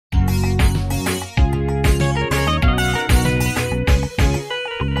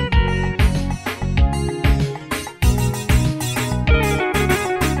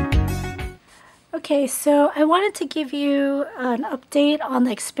Okay, so I wanted to give you an update on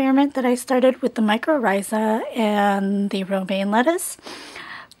the experiment that I started with the mycorrhiza and the romaine lettuce.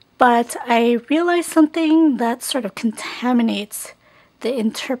 But I realized something that sort of contaminates the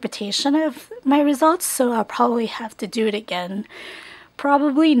interpretation of my results, so I'll probably have to do it again,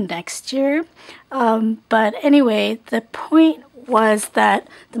 probably next year. But anyway, the point was that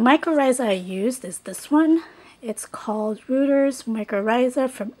the mycorrhiza I used is this one. It's called Rooter's Mycorrhiza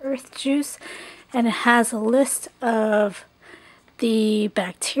from Earth Juice, and it has a list of the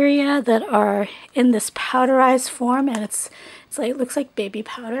bacteria that are in this powderized form, and it's like, it looks like baby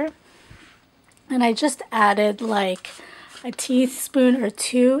powder. And I just added like a teaspoon or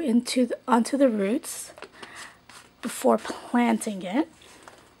two onto the roots before planting it.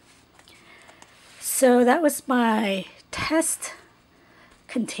 So that was my test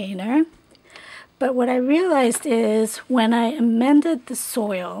container. But what I realized is when I amended the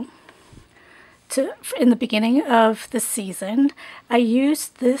soil in the beginning of the season, I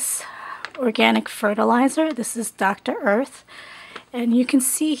used this organic fertilizer. This is Dr. Earth, and you can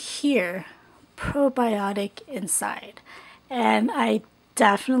see here probiotic inside, and I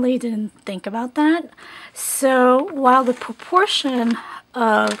definitely didn't think about that. So while the proportion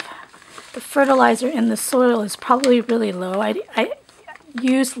of the fertilizer in the soil is probably really low, I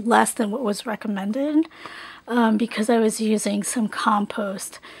used less than what was recommended because I was using some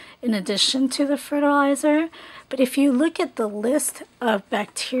compost in addition to the fertilizer. But if you look at the list of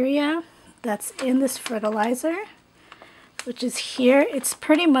bacteria that's in this fertilizer, which is here, it's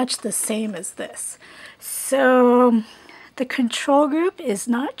pretty much the same as this. So the control group is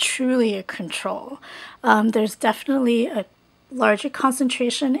not truly a control. There's definitely a larger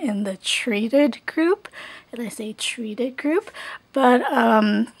concentration in the treated group, and I say treated group, but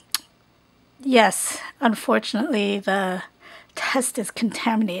yes, unfortunately the test is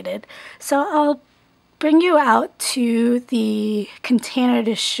contaminated. So I'll bring you out to the container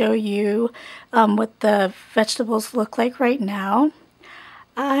to show you what the vegetables look like right now.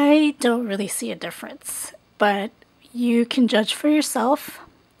 I don't really see a difference, but you can judge for yourself.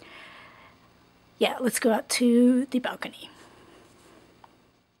 Yeah, let's go out to the balcony.